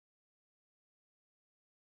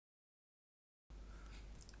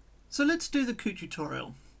So let's do the Coot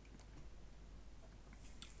tutorial.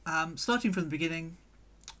 Starting from the beginning,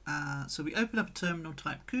 so we open up a terminal,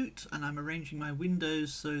 type Coot, and I'm arranging my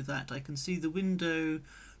windows so that I can see the window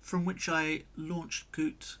from which I launched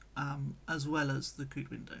Coot, as well as the Coot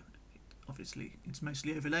window. Obviously it's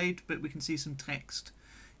mostly overlaid, but we can see some text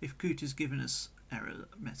if Coot has given us error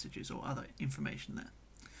messages or other information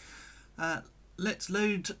there. Let's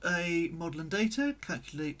load a model and data,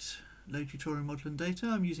 calculate load tutorial model and data.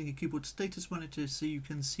 I'm using a keyboard status monitor so you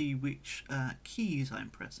can see which keys I'm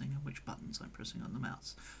pressing and which buttons I'm pressing on the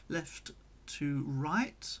mouse. Left to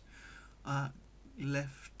right,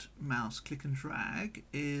 left mouse click and drag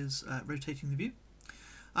is rotating the view.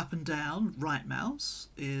 Up and down, right mouse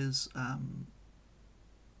is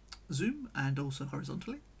zoom and also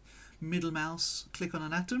horizontally. Middle mouse, click on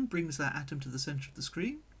an atom, brings that atom to the center of the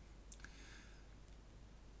screen.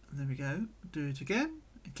 And there we go, do it again.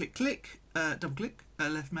 Click, click, double click,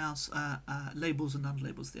 left mouse labels and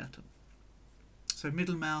unlabels the atom. So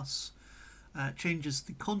middle mouse changes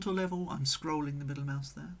the contour level. I'm scrolling the middle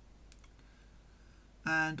mouse there.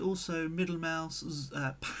 And also middle mouse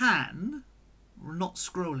pan, we're not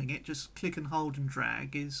scrolling it, just click and hold and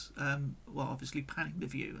drag is, well, obviously panning the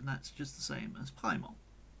view, and that's just the same as PyMol,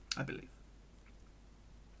 I believe.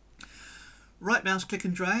 Right mouse click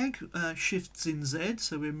and drag shifts in Z,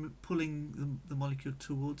 so we're pulling the molecule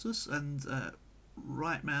towards us, and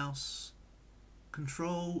right mouse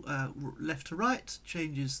control left to right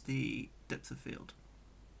changes the depth of field.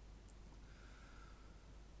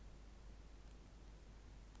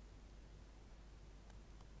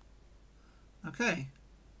 Okay,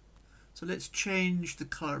 so let's change the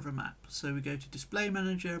color of a map. So we go to Display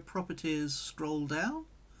Manager, Properties, scroll down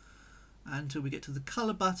until we get to the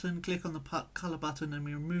color button, click on the color button, and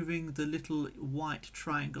we're moving the little white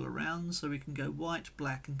triangle around so we can go white,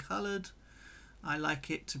 black and colored. I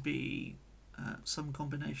like it to be some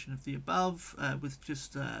combination of the above with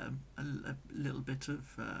just a little bit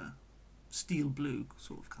of steel blue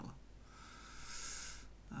sort of color.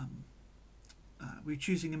 We're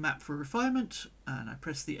choosing a map for refinement, and I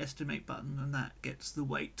press the estimate button and that gets the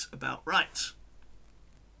weight about right.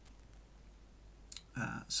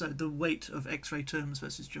 So the weight of X-ray terms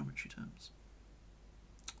versus geometry terms.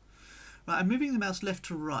 Right, I'm moving the mouse left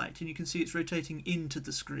to right and you can see it's rotating into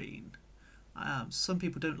the screen. Some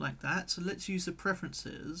people don't like that, so let's use the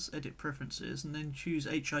preferences, edit preferences, and then choose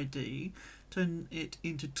HID, turn it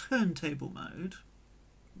into turntable mode.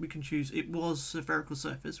 We can choose, it was spherical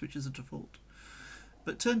surface, which is a default.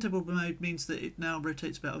 But turntable mode means that it now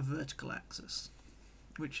rotates about a vertical axis,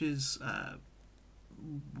 which is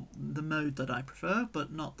the mode that I prefer,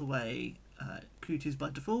 but not the way Coot is by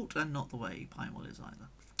default, and not the way PyMol is either.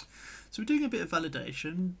 So we're doing a bit of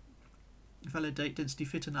validation, validate density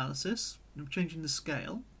fit analysis. I'm changing the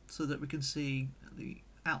scale so that we can see the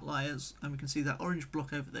outliers, and we can see that orange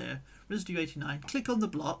block over there, residue 89. Click on the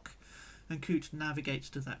block and Coot navigates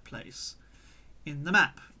to that place in the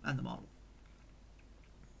map and the model.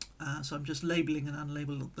 So I'm just labeling and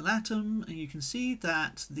unlabeled the atom, and you can see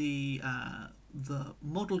that the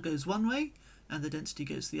model goes one way and the density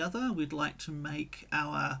goes the other. We'd like to make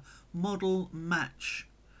our model match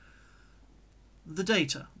the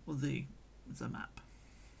data or the map.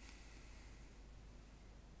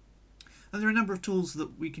 And there are a number of tools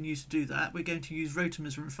that we can use to do that. We're going to use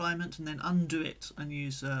rotamers and refinement and then undo it and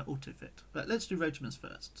use autofit. But let's do rotamers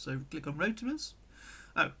first. So click on rotamers.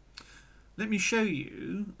 Oh, let me show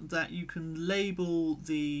you that you can label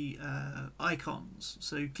the icons.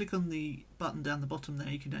 So click on the button down the bottom there,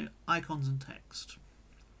 you can do icons and text.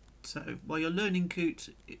 So while you're learning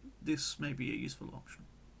Coot, this may be a useful option.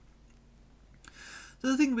 So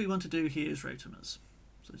the thing we want to do here is rotamers.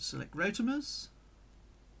 So select rotamers,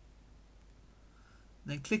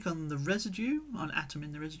 then click on the residue, on atom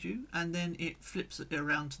in the residue, and then it flips it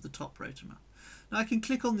around to the top rotamer. Now I can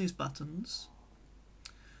click on these buttons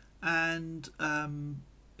and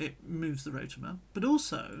it moves the rotamer, but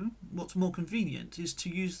also what's more convenient is to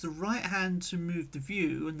use the right hand to move the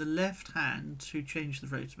view and the left hand to change the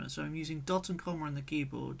rotamer. So I'm using dot and comma on the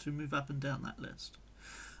keyboard to move up and down that list.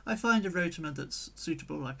 I find a rotamer that's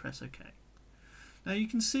suitable, I press OK. Now you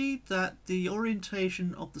can see that the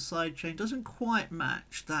orientation of the side chain doesn't quite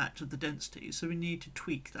match that of the density, so we need to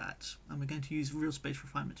tweak that, and we're going to use real space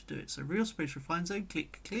refinement to do it. So real space refine zone,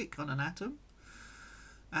 click on an atom,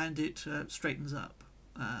 and it straightens up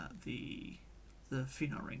the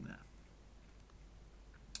phenol ring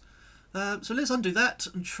there. So let's undo that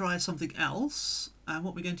and try something else. And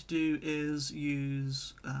what we're going to do is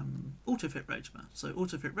use autofit rotamer. So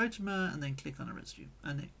autofit rotamer and then click on a residue,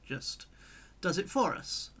 and it just does it for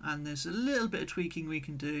us. And there's a little bit of tweaking we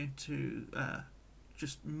can do to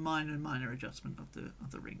just minor adjustment of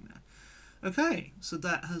the ring there. Okay, so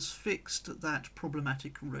that has fixed that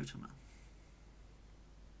problematic rotamer.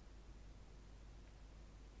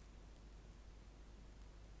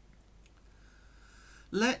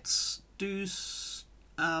 Let's do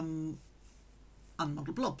unmodel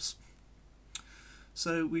blobs.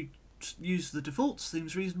 So we use the defaults,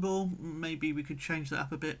 seems reasonable. Maybe we could change that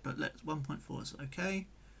up a bit, but 1.4 is okay.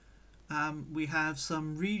 We have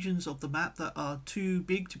some regions of the map that are too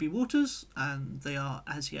big to be waters, and they are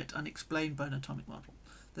as yet unexplained by an atomic model.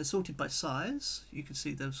 They're sorted by size. You can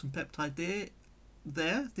see there's some peptide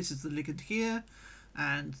there. This is the ligand here,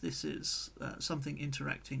 and this is something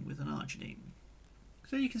interacting with an arginine.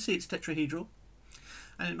 So you can see it's tetrahedral,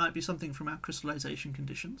 and it might be something from our crystallization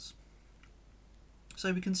conditions.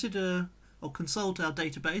 So we consider or consult our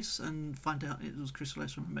database and find out it was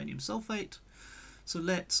crystallized from ammonium sulfate. So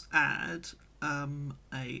let's add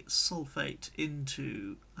a sulfate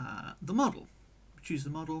into the model. Choose the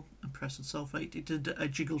model and press the sulfate. It did a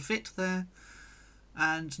jiggle fit there.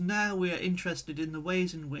 And now we are interested in the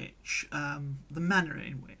ways in which, the manner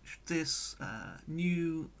in which this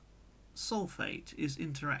new sulfate is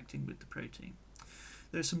interacting with the protein.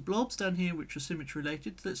 There are some blobs down here which are symmetry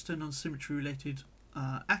related. Let's turn on symmetry related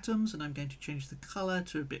atoms, and I'm going to change the colour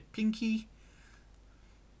to a bit pinky.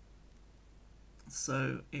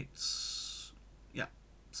 So it's, yeah,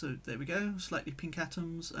 so there we go, slightly pink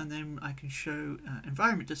atoms, and then I can show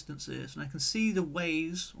environment distances, and I can see the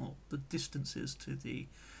ways, or the distances to the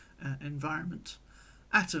environment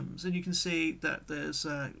atoms, and you can see that there's,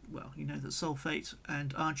 well, you know that sulfate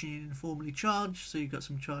and arginine are formally charged, so you've got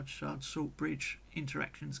some charge-charge salt bridge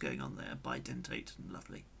interactions going on there, bidentate and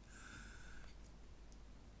lovely.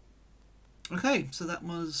 Okay, so that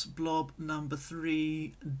was blob number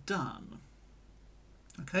 3 done.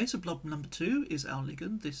 Okay, so blob number 2 is our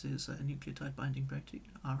ligand. This is a nucleotide binding protein,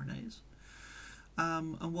 RNAs.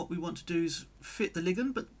 And what we want to do is fit the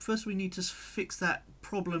ligand, but first we need to fix that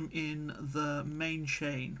problem in the main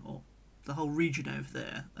chain, or the whole region over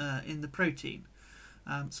there, in the protein.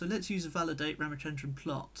 So let's use a validate Ramachandran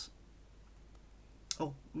plot.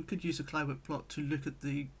 Oh, we could use a Cliwet plot to look at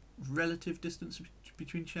the relative distance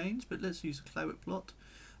between chains, but let's use a Cliwet plot,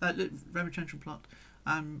 Ramachandran plot.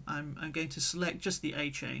 I'm going to select just the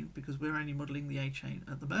A chain because we're only modelling the A chain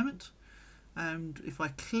at the moment. And if I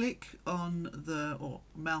click on the, or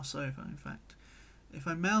mouse over, in fact, if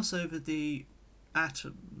I mouse over the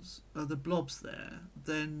atoms, or the blobs there,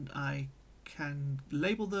 then I can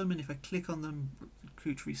label them, and if I click on them,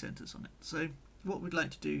 Coot recenters on it. So what we'd like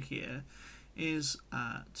to do here is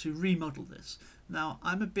to remodel this. Now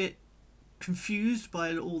I'm a bit confused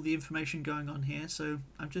by all the information going on here, so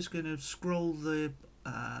I'm just going to scroll the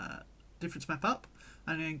difference map up,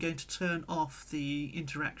 and I'm going to turn off the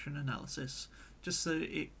interaction analysis just so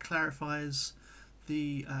it clarifies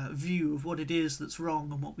the view of what it is that's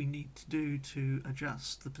wrong and what we need to do to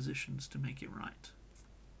adjust the positions to make it right.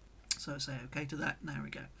 So I say OK to that, and there we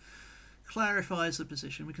go. Clarifies the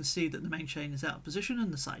position. We can see that the main chain is out of position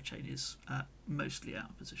and the side chain is mostly out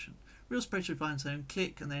of position. Real spatial define zone,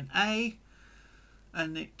 click and then A,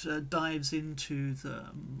 and it dives into the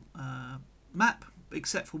map,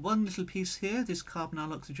 except for one little piece here. This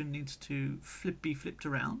carbonyl oxygen needs to be flipped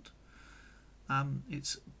around.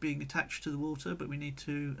 It's being attached to the water, but we need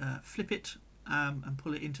to flip it and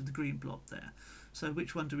pull it into the green blob there. So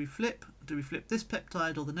which one do we flip? Do we flip this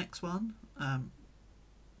peptide or the next one?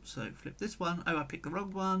 So flip this one. Oh, I picked the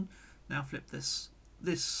wrong one. Now flip this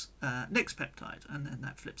next peptide, and then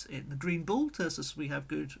that flips in. The green ball tells us we have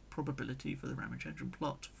good probability for the Ramachandran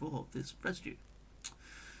plot for this residue.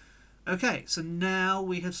 Okay, so now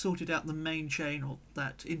we have sorted out the main chain, or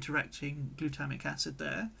that interacting glutamic acid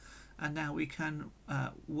there, and now we can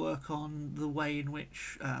work on the way in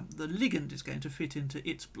which the ligand is going to fit into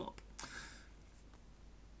its blob.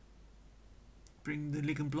 Bring the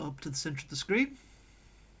ligand blob to the centre of the screen,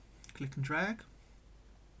 click and drag.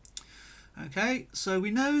 Okay, so we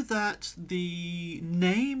know that the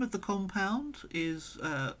name of the compound is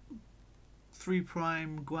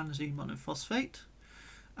 3'-guanosine monophosphate,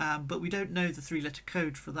 but we don't know the 3-letter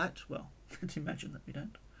code for that. Well, let's imagine that we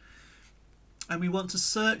don't. And we want to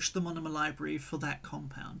search the monomer library for that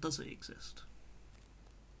compound. Does it exist?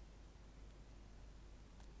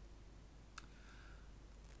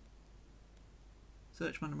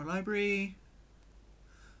 Search monomer library.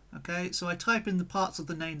 Okay, so I type in the parts of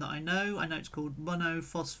the name that I know. I know it's called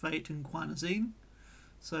monophosphate and guanosine.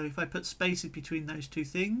 So if I put spaces between those two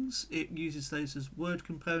things, it uses those as word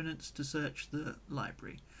components to search the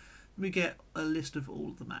library. We get a list of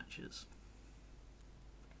all the matches.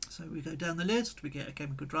 So we go down the list, we get a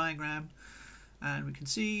chemical diagram, and we can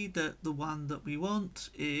see that the one that we want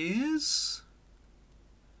is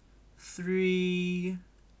 3GP.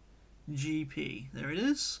 There it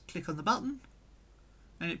is. Click on the button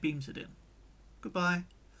and it beams it in. Goodbye.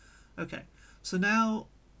 Okay, so now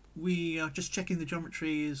we are just checking the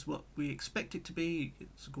geometry is what we expect it to be.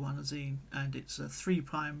 It's guanosine and it's a 3'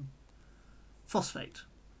 phosphate.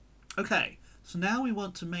 Okay, so now we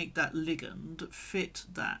want to make that ligand fit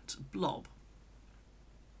that blob.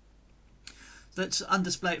 Let's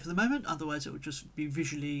undisplay it for the moment, otherwise it would just be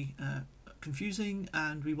visually confusing,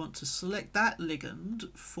 and we want to select that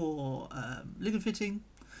ligand for ligand fitting,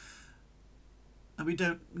 and we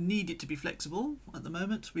don't need it to be flexible at the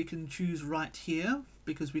moment. We can choose right here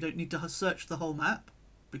because we don't need to search the whole map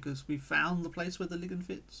because we found the place where the ligand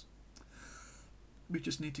fits. We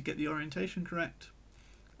just need to get the orientation correct,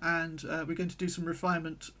 and we're going to do some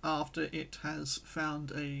refinement after it has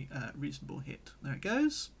found a reasonable hit. There it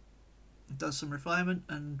goes. It does some refinement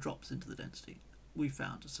and drops into the density. We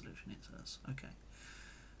found a solution, it says. Okay.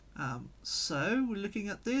 So we're looking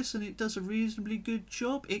at this and it does a reasonably good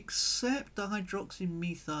job, except the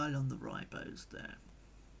hydroxymethyl on the ribose there.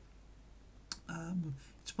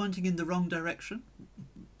 It's pointing in the wrong direction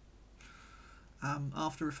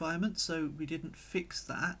after refinement, so we didn't fix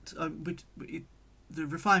that. The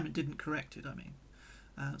refinement didn't correct it, I mean.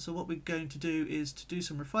 So what we're going to do is to do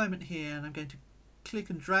some refinement here, and I'm going to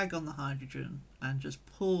click and drag on the hydrogen and just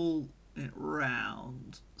pull it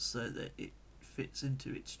round so that it fits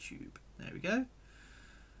into its tube. There we go.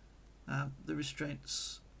 The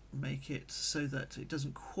restraints make it so that it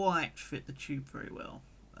doesn't quite fit the tube very well,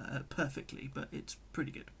 perfectly, but it's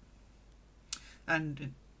pretty good.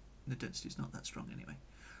 And the density is not that strong anyway.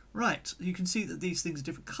 Right, you can see that these things are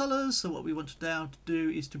different colours, so what we want now to do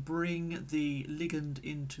is to bring the ligand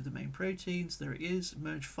into the main proteins. There it is,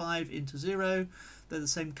 merge 5 into 0. They're the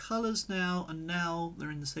same colours now, and now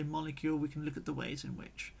they're in the same molecule. We can look at the ways in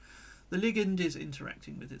which the ligand is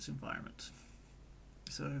interacting with its environment.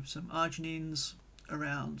 So some arginines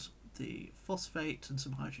around the phosphate and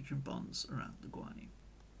some hydrogen bonds around the guanine.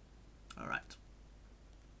 Alright.